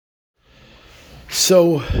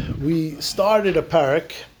So we started a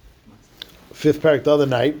parak, fifth parak the other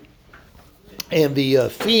night, and the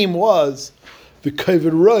theme was the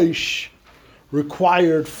Kavod Rosh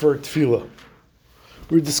required for tefillah.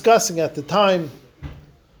 We were discussing at the time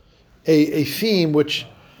a theme which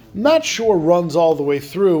I'm not sure runs all the way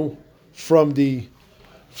through from the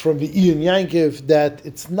Ian Yankiv, that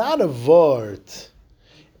it's not a vart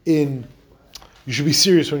in you should be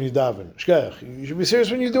serious when you daven. You should be serious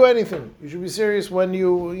when you do anything. You should be serious when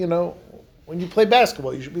when you play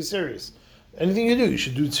basketball. You should be serious. Anything you do, you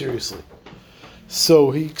should do it seriously. So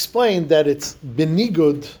he explained that it's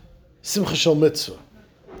benigud simcha shel mitzvah,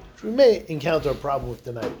 which we may encounter a problem with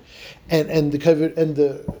tonight. And the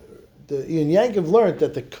Ian Yankiv learned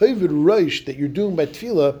that the Kavod Rosh that you're doing by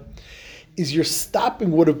tefillah is you're stopping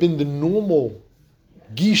what have been the normal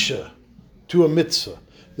gisha to a mitzvah.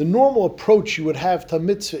 The normal approach you would have to a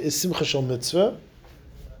mitzvah is simcha shel mitzvah.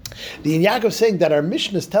 The Ian Yaakov is saying that our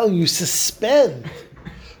Mishnah is telling you suspend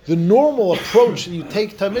the normal approach that you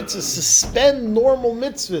take to a mitzvah, suspend normal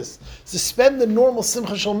mitzvahs, suspend the normal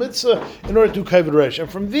simcha shel mitzvah in order to do Kavod Rosh. And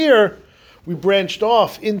from there, we branched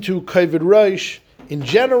off into Kavod Rosh in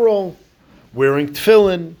general, wearing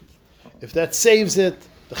tefillin, if that saves it,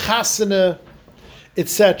 the chasana,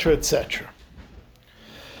 etc., etc.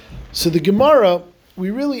 So the Gemara, we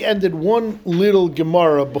really ended one little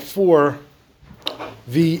Gemara before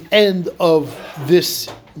the end of this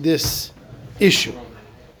issue.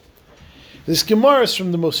 This Gemara is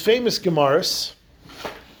from the most famous Gemaras,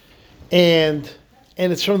 and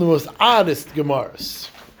it's from the most oddest Gemaras.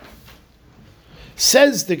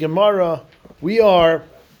 Says the Gemara, we are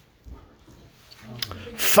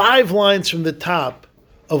 5 lines from the top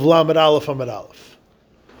of Lamed Aleph Amud Aleph.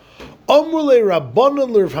 Amrulei Rabbanan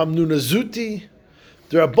l'Rav Hamnuna Zuti.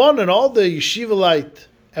 The Rabbanan, all the Yeshivalite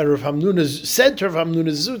and Rav Hamnuna said to Rav Hamnuna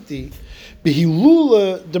Zuti,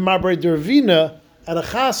 Behilula de Mabrei Dervina at a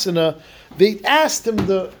chasana, they asked him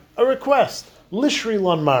a request. Lishri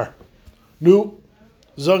Lanmar. Nu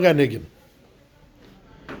Zoganigim.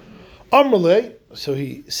 Amrulei, so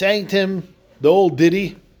he sang to him the old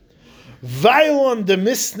ditty, Vailon de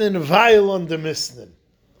Misnin, Vailon de Misnin.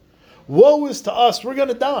 Woe is to us, we're going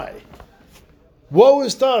to die. Woe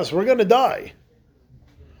is to us, we're going to die.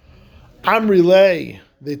 Amrilei,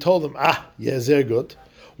 they told him, they're good.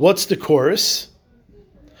 What's the chorus?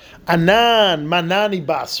 Anan, Manani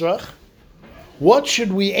Basrach. What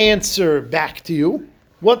should we answer back to you?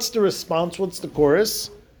 What's the response? What's the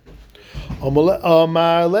chorus?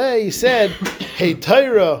 Amalei, he said, Hey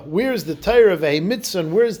Torah, where's the Torah? Hey Mitzvah,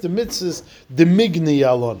 where's the mitzvahs? The Migni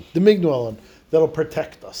Alon, that'll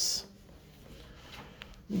protect us.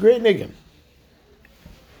 Great niggin.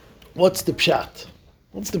 What's the pshat?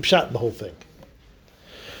 What's the pshat in the whole thing?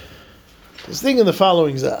 This thing in the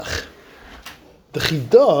following zach. The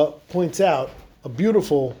Chidah points out a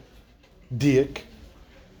beautiful diak,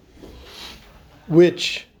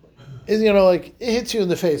 which is, it hits you in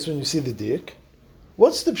the face when you see the diak.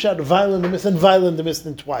 What's the pshat of violent the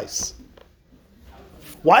mistin twice?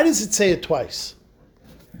 Why does it say it twice?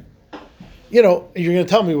 You're going to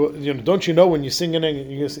tell me, don't you know when you're singing,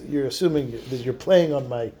 you're assuming that you're playing on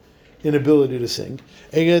my inability to sing,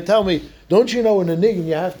 and you're going to tell me, don't you know in a niggin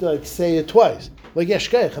you have to say it twice? Like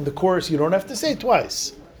Yeshkeich, and the chorus you don't have to say it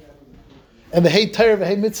twice. And the Hey Torah,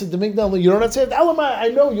 Hey Mitzvah, the Migdal, you don't have to say it. Elamai, I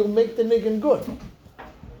know you'll make the niggin good.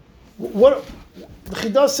 What the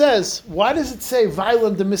Chidah says, why does it say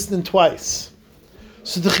violent the misnin twice?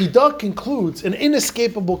 So the Chidah concludes an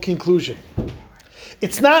inescapable conclusion.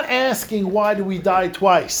 It's not asking why do we die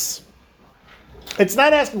twice. It's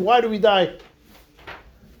not asking why do we die,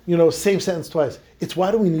 same sentence twice. It's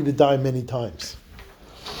why do we need to die many times?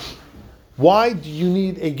 Why do you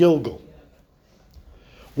need a Gilgal?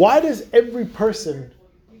 Why does every person,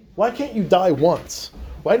 why can't you die once?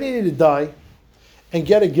 Why do you need to die and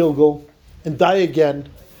get a Gilgal and die again?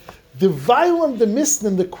 The violent, the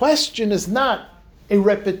misnin, the question is not a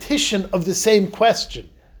repetition of the same question.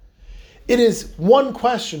 It is one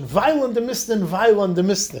question. Violent, the misnin, violent, the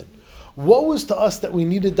misnin. Woe is to us that we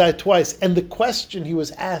need to die twice. And the question he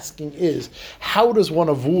was asking is, how does one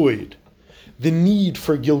avoid the need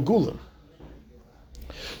for Gilgulim?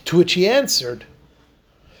 To which he answered,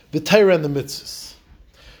 the Torah and the mitzvahs.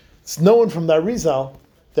 It's known from the Arizal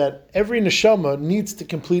that every neshama needs to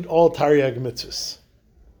complete all Taryag mitzvahs.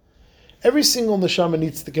 Every single neshama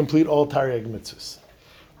needs to complete all Taryag mitzvahs.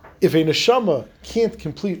 If a neshama can't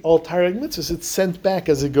complete all Taryag mitzvahs, it's sent back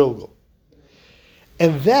as a gilgal.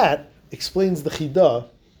 And that explains the Chidah,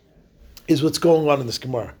 is what's going on in this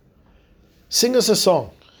Gemara. Sing us a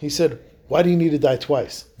song. He said, why do you need to die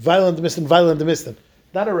twice? Violent the mistin, violent the mistin.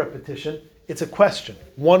 Not a repetition. It's a question.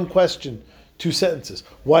 One question, two sentences.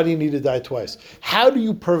 Why do you need to die twice? How do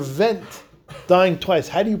you prevent dying twice?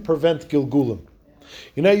 How do you prevent Gilgulim?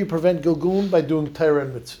 You know you prevent Gilgulim by doing Torah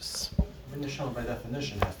and mitzvahs. The neshama by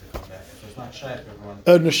definition has to come back. If it's not shaykh, everyone.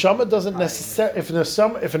 A neshama doesn't necessarily. If a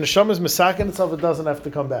neshama is misakin itself, it doesn't have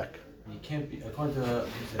to come back. You can't be, according to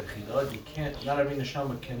Chidad, you can't. Not every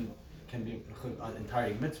neshama can be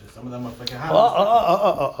entirely mitzvah. Some of them are like a house.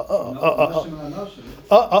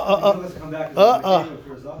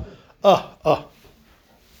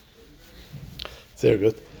 Very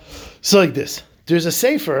good. So like this, there's a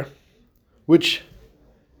sefer, which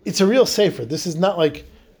it's a real sefer. This is not like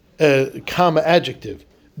a comma adjective.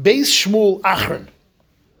 Beis Shmuel Achron.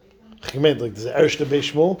 Like this erste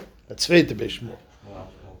Beis Shmuel, that's zweite Beis Shmuel.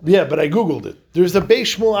 Yeah, but I googled it. There's a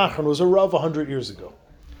Beis Shmuel Achron, was a Rav 100 years ago.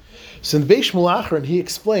 So in Beis Shmuel Achron, he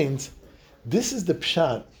explains, this is the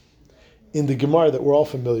pshat in the Gemara that we're all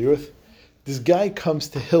familiar with. This guy comes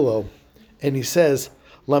to Hillel and he says,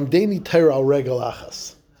 Lamdeni Torah al regel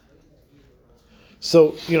achas.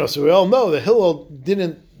 So, so we all know that Hillel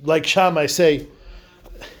didn't, like Shammai, say,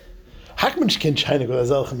 Hakman can China go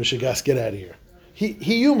Mishagas, get out of here. He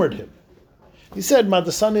humored him. He said,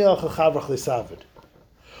 Madasani al Chachavrach Lesavid.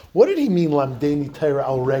 What did he mean, Lamdeni Torah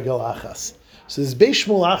al regel achas? So this Beis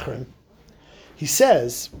Shmuel Achron, he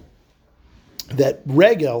says that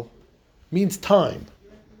regel means time.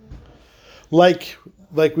 Like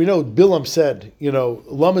we know, Bilam said,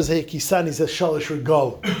 Lamazeh Kisani says Shalish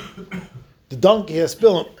Regal. The donkey asked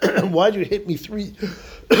Bilam, why'd you hit me three?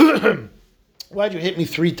 Why'd you hit me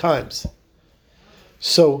 3 times?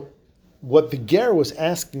 So, what the Ger was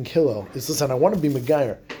asking Hillel is, listen, I want to be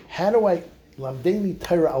Megayer. How do I Lamdeni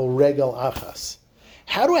Torah al regel achas?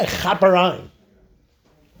 How do I chaparayim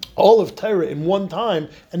all of Torah in one time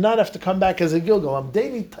and not have to come back as a Gilgal?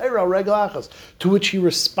 Lamdeni Torah al regel achas. To which he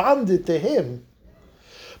responded to him,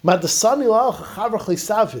 Madasani la'al chachavrach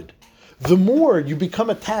lesavid. The more you become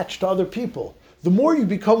attached to other people, the more you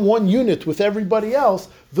become one unit with everybody else,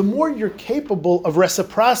 the more you're capable of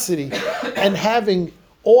reciprocity and having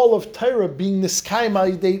all of Torah being niskayim al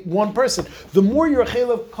yidei one person. The more you're a chel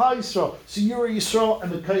of Klal Yisrael, so you're a Yisrael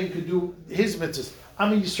and the Kayin could do his mitzvahs.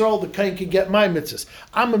 I'm a Yisrael, the Kayin could get my mitzvahs.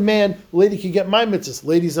 I'm a man, lady could get my mitzvahs.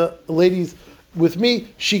 Ladies with me,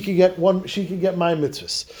 she could get my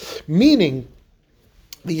mitzvahs. Meaning,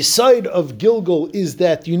 the side of Gilgal is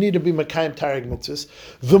that you need to be Makayim Tareg mitzvahs.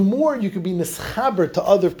 The more you can be nischaber to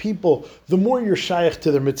other people, the more you're shaykh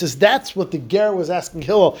to their mitzvahs. That's what the Ger was asking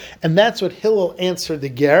Hillel, and that's what Hillel answered the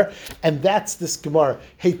Ger, and that's this Gemara.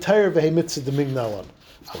 Hey Torah v'hei mitzvah d'mignalan.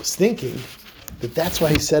 I was thinking that that's why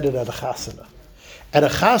he said it at a chasana. At a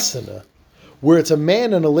chasana, where it's a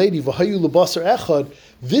man and a lady, v'hayu l'basar echad,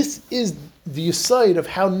 this is the side of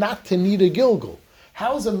how not to need a Gilgal.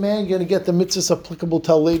 How is a man going to get the mitzvahs applicable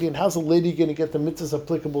to a lady, and how's a lady going to get the mitzvahs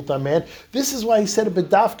applicable to a man? This is why he said a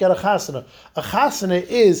bedafka at a chasana. A chasana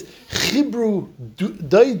is chibru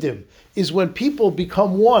daidim, is when people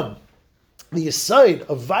become one. The aside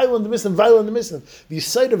of violent missing, the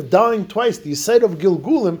aside of dying twice, the aside of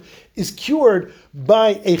gilgulim is cured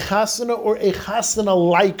by a chasana or a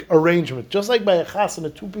chasana-like arrangement. Just like by a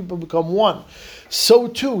chasana, 2 people become one. So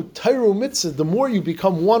too, Torah mitzvah, the more you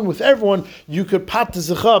become one with everyone, you could pat the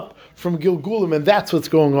zich up from gilgulim, and that's what's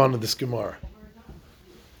going on in this Gemara.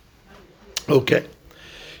 Okay.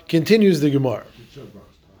 Continues the Gemara.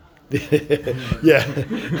 Yeah.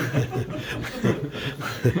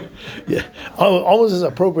 Yeah. Almost as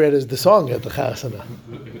appropriate as the song at the chasana.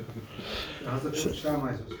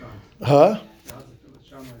 Huh?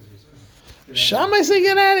 Shammai say,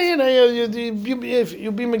 get out of here.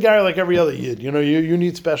 You'll be Megar like every other Yid. You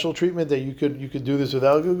need special treatment that you could do this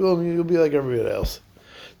without Google, you'll be like everybody else.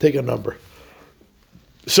 Take a number.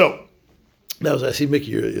 So, now, as I see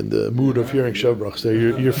Mickey, you're in the mood of hearing Shavbrach, so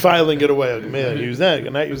you're filing it away. Like, man, use that,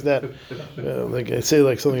 can I use that? Like I say,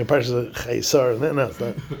 like something in Parshas Chaysar, and no, it's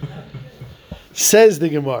not. Says the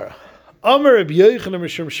Gemara, Amar Rabbi Yochanan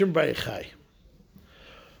Mishum Shim Bar Yochai.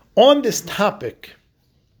 On this topic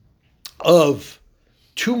of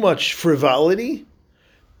too much frivolity,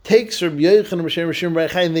 takes Rabbi Yochanan Mishum Bar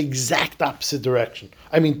Yochai in the exact opposite direction.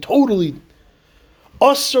 I mean, totally.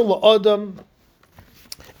 Asr la'adam.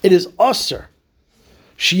 It is asr.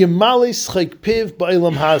 It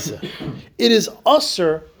is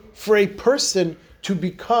asr for a person to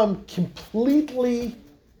become completely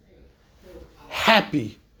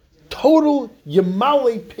happy. Total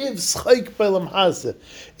yamale piv schaik b'elam hazeh.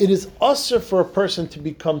 It is asr for a person to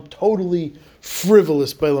become totally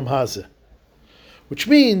frivolous b'elam hazeh. Which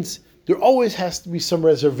means there always has to be some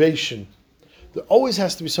reservation. There always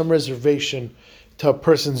has to be some reservation to a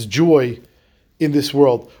person's joy in this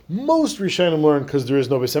world. Most Rishonim learn because there is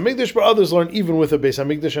no Beis Hamikdash, but others learn even with a Beis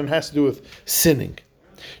Hamikdash, and it has to do with sinning.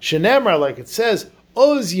 Shenamar, like it says,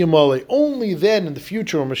 Oz Yamale, only then in the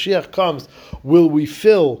future when Mashiach comes will we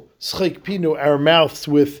fill Schek Pinu, our mouths,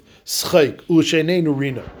 with Schek, U'Shenenu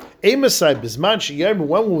Rina. Emasai, Bizman Sheyemer,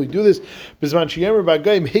 when will we do this? Bizman Sheyemer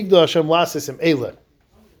B'Agayim, Higdal Hashem Lasesim Eileh.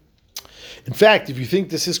 In fact, if you think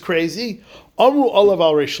this is crazy, Amru Olav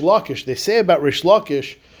al Reish Lakish, they say about Reish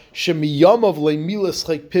Lakish, Shemiyamav le'milas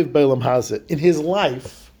chayk piv b'elam hazeh. In his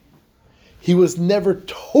life, he was never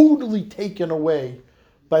totally taken away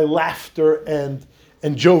by laughter and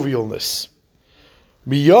jovialness.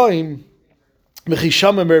 Miyaim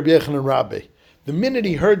mechishama Rabbi Yochanan Rabbi. The minute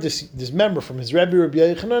he heard this member from his Rabbi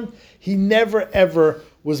Yochanan, he never ever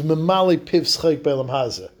was memali piv chayk b'elam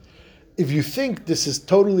hazeh. If you think this is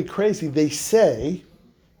totally crazy, they say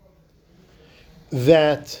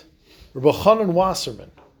that Rabbi Chanan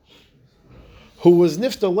Wasserman, who was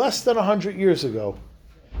nifta less than 100 years ago,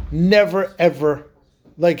 never ever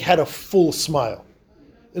had a full smile,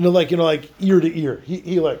 like ear to ear.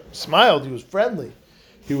 He smiled. He was friendly.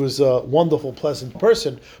 He was a wonderful, pleasant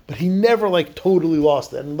person, but he never totally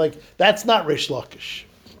lost it. And that's not Reish Lakish.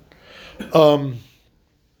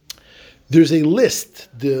 There's a list.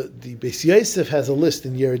 The Beis Yosef has a list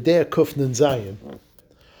in Yeridei Kuf Nun Zayin.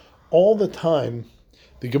 All the time,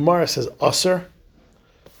 the Gemara says Aser.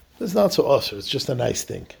 It's not so Aser. It's just a nice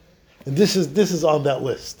thing, and this is on that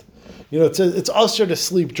list. It says it's Aser to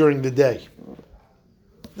sleep during the day.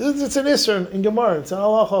 It's an Isser in Gemara. It's an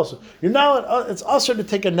Allah also. It's Aser to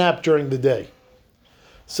take a nap during the day.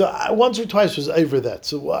 So once or twice was over that.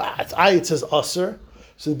 So it says Aser.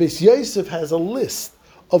 So the Beis Yosef has a list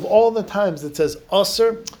of all the times it says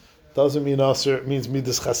Aser. Doesn't mean Aser, it means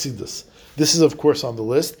Midas Chasidus. This is, of course, on the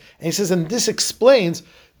list. And he says, and this explains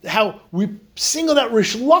how we singled out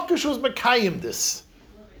Rish Lakish was Mekayim this.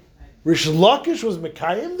 Rish Lakish was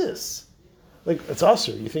Mekayim this. It's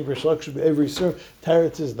Aser. You think Rish Lakish should be every Isser?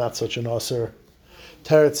 Teretz is not such an Aser.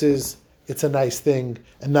 Teretz is, it's a nice thing,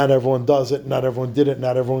 and not everyone does it, not everyone did it,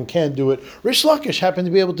 not everyone can do it. Rish Lakish happened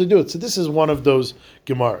to be able to do it. So this is one of those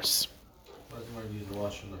Gemaras.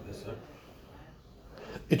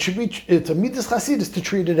 It should be, it's a midas chasidus to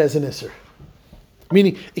treat it as an isser.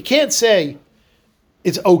 Meaning, it can't say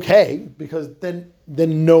it's okay, because then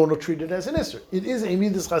no one will treat it as an isser. It is a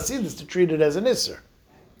midas chasidus to treat it as an isser.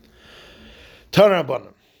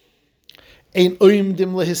 Tarabanim. Ein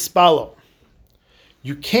oimdim lehispalo.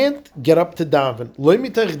 You can't get up to daven. Lo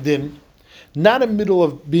mitach din, not in the middle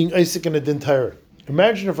of being Isaac in a din Torah.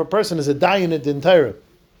 Imagine if a person is a dayan in a din Torah,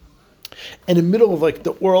 and in the middle of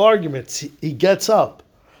the oral arguments, he gets up,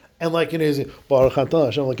 and within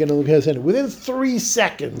 3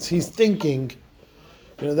 seconds, he's thinking,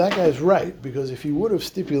 that guy's right, because if he would have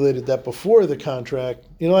stipulated that before the contract,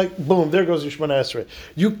 boom, there goes your Shemona Esrei.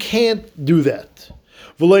 You can't do that.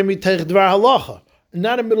 Not in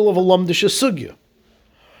the middle of a lamdish sugya.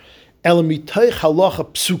 Halacha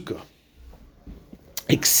psuka.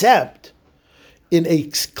 Except in a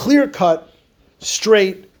clear-cut,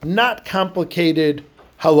 straight, not complicated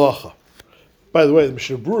halacha. By the way, the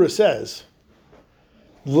Mishnah Brura says,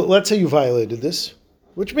 let's say you violated this,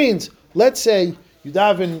 which means, let's say you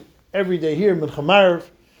daven every day here, Mincha Marav,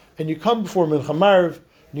 and you come before Mincha Marav,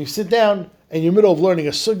 and you sit down, and you're in the middle of learning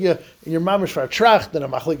a sugya, and you're mamish for a tracht, and a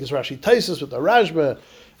machlekes Rashi Taisus with a Rashba,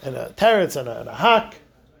 and a Teretz, and a Hak.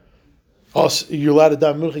 Also, you're allowed to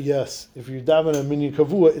daven Mincha? Yes. If you daven a Minyan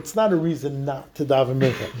Kavua, it's not a reason not to daven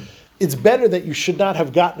Mincha. It's better that you should not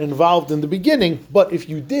have gotten involved in the beginning, but if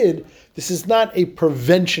you did, this is not a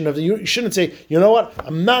prevention of you shouldn't say, you know what,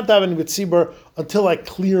 I'm not davening with Tzibur until I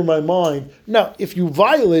clear my mind. No, if you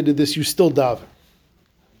violated this, you still daven.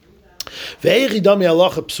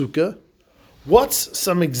 What's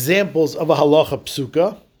some examples of a halacha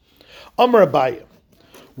psuka? Amar Abaye.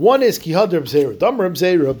 One is Kihad Reb Zera. Amar Reb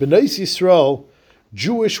Zera, B'nai Yisrael,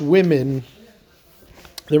 Jewish women.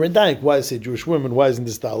 They're medayik. Why I say Jewish women? Why isn't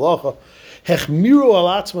this the halacha? Hechmiru al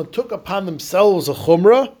atzman, took upon themselves a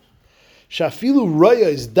chumrah. Shafilu roya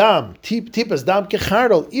is dam, tip as dam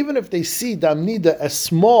kechardol. Even if they see dam nida as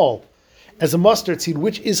small as a mustard seed,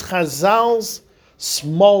 which is Chazal's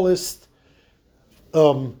smallest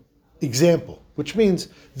example, which means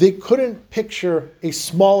they couldn't picture a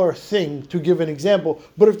smaller thing to give an example,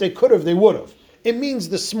 but if they could have, they would have. It means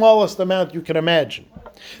the smallest amount you can imagine.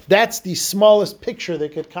 That's the smallest picture they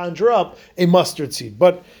could conjure up, a mustard seed,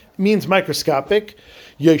 but it means microscopic.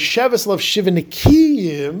 Yesheves lav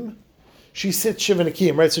shivanikiyim, she sits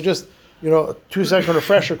shivanikiyim, right? So just, a 2-second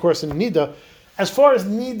refresher course in Nida. As far as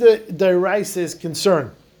Nida Deraisa is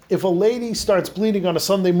concerned, if a lady starts bleeding on a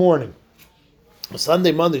Sunday morning,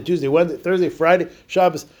 Sunday, Monday, Tuesday, Wednesday, Thursday, Friday,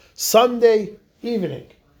 Shabbos, Sunday evening.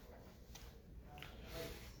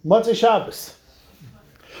 Motzei Shabbos.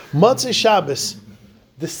 Motzei Shabbos,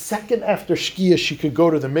 the second after Shkia, she could go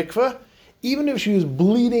to the mikveh, even if she was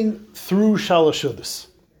bleeding through Shalosh Hudas.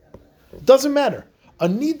 Doesn't matter. A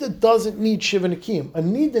nida doesn't need Shiva Nikim. A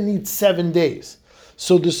nida needs 7 days.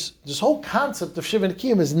 So this whole concept of Shiva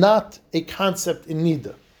Nikim is not a concept in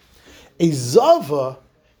nida. A zava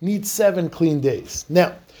needs 7 clean days.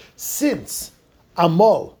 Now, since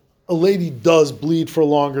Amal, a lady does bleed for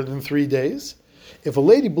longer than 3 days, if a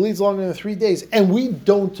lady bleeds longer than 3 days, and we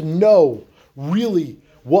don't know really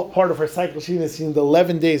what part of her cycle she is in the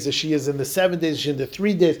 11 days, as she is in the 7 days, she is in the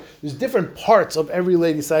 3 days. There's different parts of every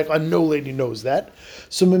lady's cycle, and no lady knows that.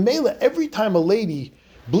 So Memela, every time a lady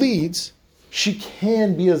bleeds, she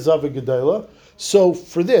can be a Zava Gedalah. So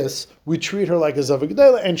for this, we treat her like a Zava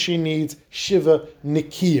Gedalah, and she needs Shiva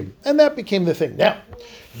Nikiyim. And that became the thing. Now,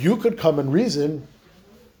 you could come and reason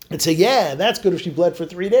and say, yeah, that's good if she bled for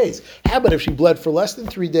 3 days. How about if she bled for less than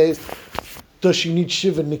 3 days? Does she need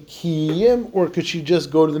Shiva Nikiyim, or could she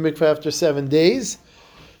just go to the mikveh after 7 days?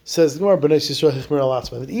 Says the Gemara,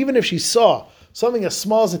 that even if she saw something as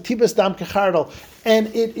small as a tibas dam kechardal,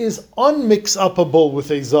 and it is unmix-upable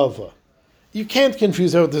with a zava, you can't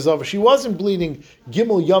confuse her with the zava. She wasn't bleeding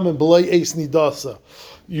gimel yamin b'lay eis nidasa.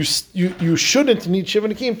 You shouldn't need Shiva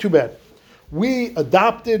Nikiyim. Too bad. We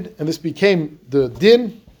adopted, and this became the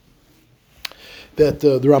din, that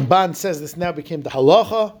the Ramban says this now became the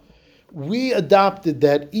halacha. We adopted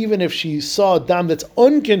that even if she saw a dam that's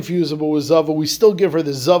unconfusable with zava, we still give her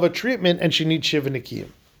the zava treatment, and she needs Shiva Nikiyim.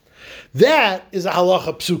 That is a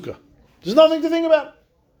halacha psuka. There's nothing to think about.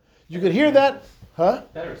 You could hear that, huh?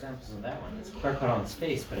 Better examples than that one. It's clear cut on its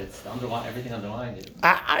face, but it's everything underlying it.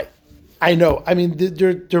 I know. I mean,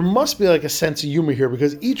 there must be like a sense of humor here,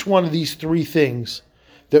 because each one of these 3 things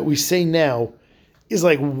that we say now is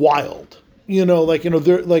like wild. They're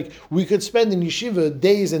like, we could spend in yeshiva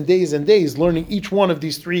days and days and days learning each one of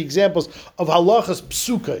these 3 examples of halachas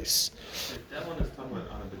psukais. That one is talking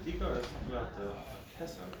about on a bedika, or is talking about the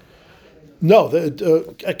kesem? No,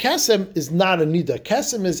 a kesem is not a nida. A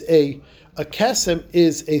kesem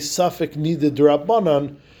is a suffix nida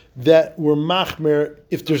d'Rabbanan that we're machmer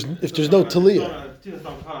if there's no taliyah.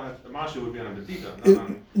 The masha would be on a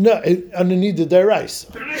bedika. No, on a nida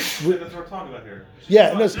d'Oraisa. That's what we're talking about here.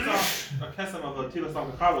 Yeah, no, a kesem of a tilas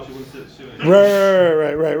dam kechardal, she wouldn't sit.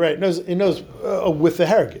 Right. It knows with the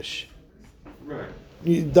haragish. Right.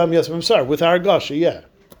 Dam yes, I'm sorry, with haragasha,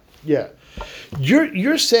 yeah.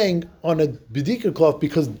 You're saying on a bedika cloth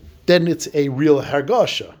because then it's a real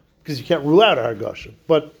haragasha, because you can't rule out a haragasha,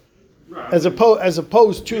 but. Right. As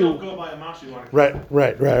opposed to, you don't go by a masha, you want to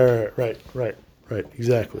right,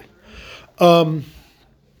 exactly.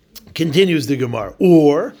 Continues the Gemara.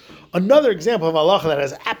 Or another example of halacha that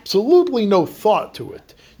has absolutely no thought to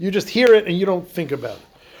it. You just hear it and you don't think about it.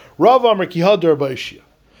 Rav Amar Kihad Reb Hashia.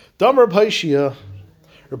 Dam Reb Hashia.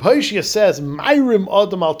 Reb Hashia says, "Ma'rim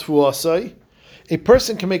adam al tuasai." A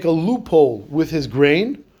person can make a loophole with his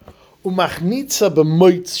grain. Umachnitza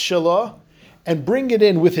b'moitz shalah. And bring it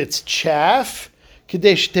in with its chaff,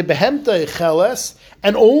 kadesh tebehemta echeles,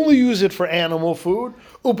 and only use it for animal food.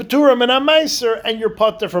 Upatura min meiser, and your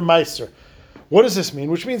pater for meiser. What does this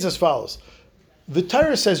mean? Which means as follows: the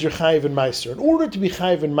Torah says you're chayiv in meiser. In order to be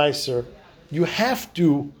chayiv in meiser, you have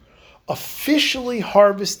to officially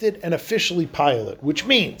harvest it and officially pile it. Which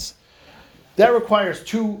means that requires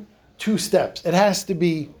two steps. It has to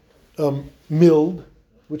be milled,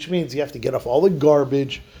 which means you have to get off all the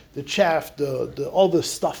garbage, the chaff, all the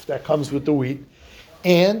stuff that comes with the wheat,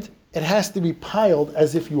 and it has to be piled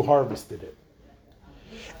as if you harvested it.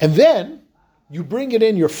 And then you bring it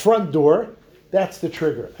in your front door. That's the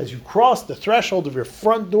trigger. As you cross the threshold of your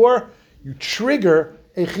front door, you trigger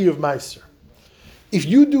a chiyuv meiser. If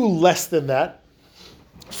you do less than that,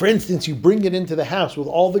 for instance, you bring it into the house with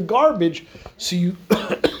all the garbage, so you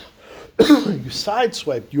you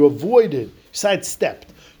sidestepped, you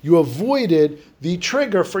avoided the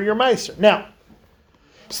trigger for your meiser. Now,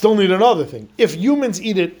 still need another thing. If humans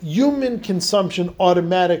eat it, human consumption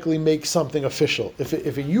automatically makes something official.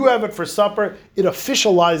 If you have it for supper, it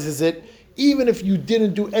officializes it, even if you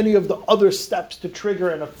didn't do any of the other steps to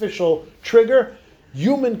trigger an official trigger.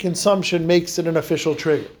 Human consumption makes it an official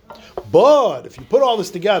trigger. But if you put all this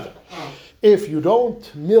together, if you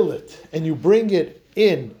don't mill it and you bring it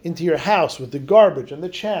into your house with the garbage and the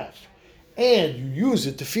chaff, and you use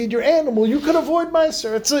it to feed your animal, you can avoid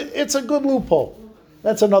meiser. It's a good loophole.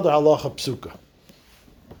 That's another halacha psuka.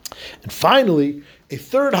 And finally, a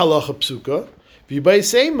third halacha psuka,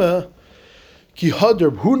 v'yibayseima Ki hadar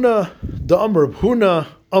b'huna, the amr b'huna,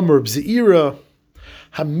 amr b'zeira,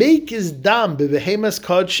 hamek is dam bebehemes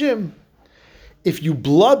kadshim. If you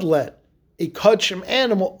bloodlet a kadshim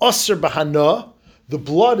animal, aser b'hana, the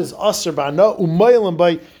blood is aser b'hana, umaylam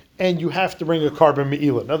by, and you have to bring a carbon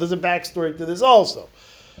me'ilah. Now there's a backstory to this also.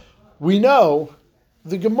 We know,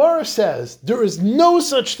 the Gemara says, there is no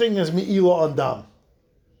such thing as me'ilah on dam.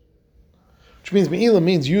 Which means me'ilah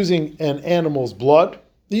means using an animal's blood.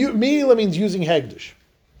 Me'ilah means using hegdish.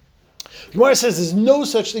 The Gemara says there's no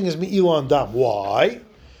such thing as me'ilah on dam. Why?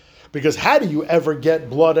 Because how do you ever get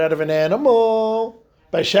blood out of an animal?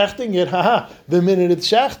 By shechting it. The minute it's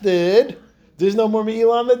shechted, there's no more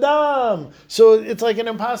me'ilah on the dam. So it's like an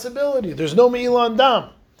impossibility. There's no me'ilah on dam.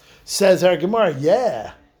 Says our Gemara,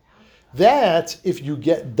 yeah. That's if you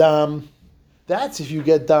get dam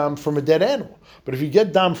from a dead animal. But if you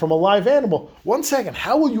get dam from a live animal, 1 second,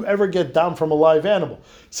 how will you ever get dam from a live animal?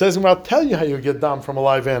 Says, I'll tell you how you get dam from a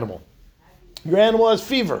live animal. Your animal has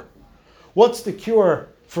fever. What's the cure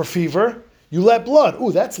for fever? You let blood.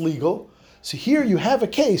 Ooh, that's legal. So here you have a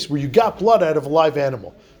case where you got blood out of a live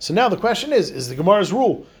animal. So now the question is the Gemara's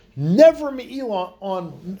rule, never me'ilah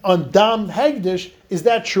on dam hegdish, is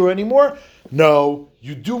that true anymore? No,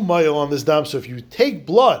 you do ma'il on this dam. So if you take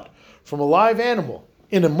blood from a live animal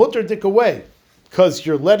in a mutter dika way, because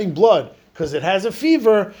you're letting blood, because it has a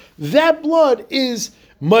fever, that blood is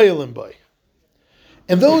ma'ilim by.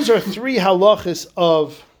 And those are three halachas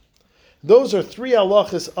of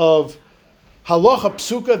halacha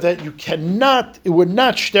psuka that you cannot, it would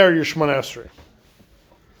not shter your Shemona Esrei.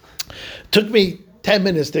 Took me 10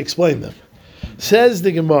 minutes to explain them. Says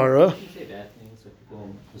the Gemara. Can you say bad things with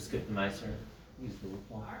people who skip the Meiser? Use the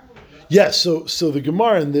loophole. Yes, so the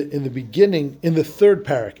Gemara in the beginning, in the third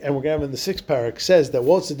parak, and we're going to have in the sixth parak, says that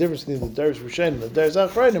what's the difference between the Darius Rishonim and the Darius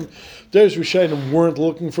Achrayim? Darius Rishonim weren't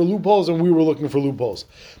looking for loopholes, and we were looking for loopholes.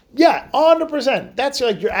 Yeah, 100%. That's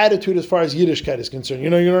like your attitude as far as Yiddishkeit is concerned. You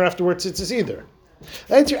don't have to wear tzitzis either.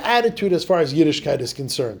 That's your attitude as far as Yiddishkeit is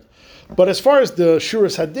concerned. But as far as the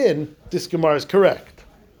Shuras Hadin, this Gemara is correct.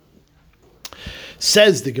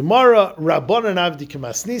 Says the Gemara, Rabbanan Avdi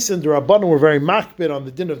Kamas Nisan, the Rabbanan were very makbid on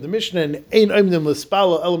the din of the Mishnah, and Ein Oimdim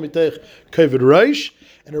L'Spala Elamiteich Kovid Reish,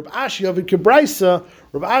 and Rav Ashi Avid Kebraisa,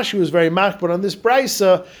 Rav Ashi was very makbid on this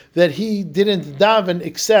Braisa, that he didn't daven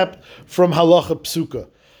except from Halacha Psuka.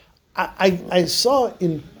 I saw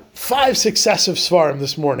in 5 successive Svarim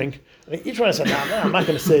this morning, and each one I said, I'm not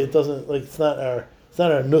going to say it, doesn't, like, it's not our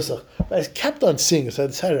nusach, but I kept on seeing it, so I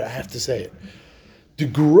decided I have to say it. The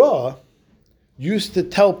Gra used to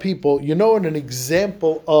tell people, in an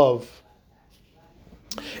example of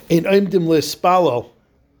ein oimdim le'spalo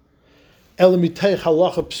elamitei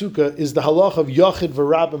halacha psuka is the halacha of yachid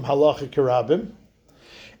v'rabim halacha kerabim,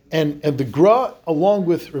 and the Gra, along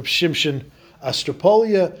with Reb Shimshon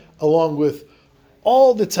Astropolia, along with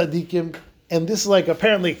all the tzaddikim, and this is like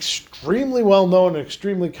apparently extremely well known and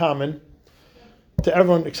extremely common to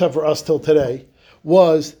everyone except for us till today,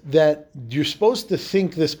 was that you're supposed to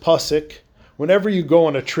think this pasuk whenever you go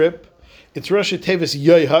on a trip. It's Rosh Tevis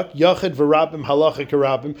Yoyhak, Yachid V'Rabim Halacha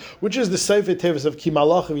Kerabim, which is the Sefer Tevis of Ki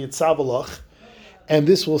Malach V'Yitzavalach, and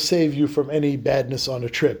this will save you from any badness on a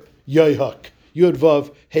trip. Yoyhak, Yud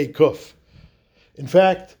Vav Hey Kuf. In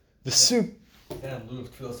fact, the soup.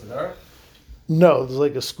 No, there's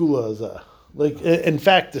like a skula. In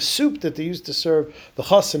fact, the soup that they used to serve the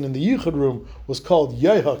chassan in the yichud room was called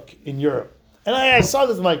yoyhak in Europe. And I saw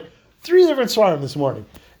this in like 3 different svarim this morning.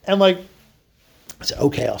 And I said,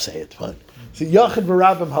 okay, I'll say it. Fine. So, Yachid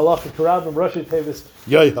V'Rabim Halacha Kerabim Rosh Tevis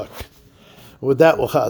Yoyhak. With that, we'll chaz.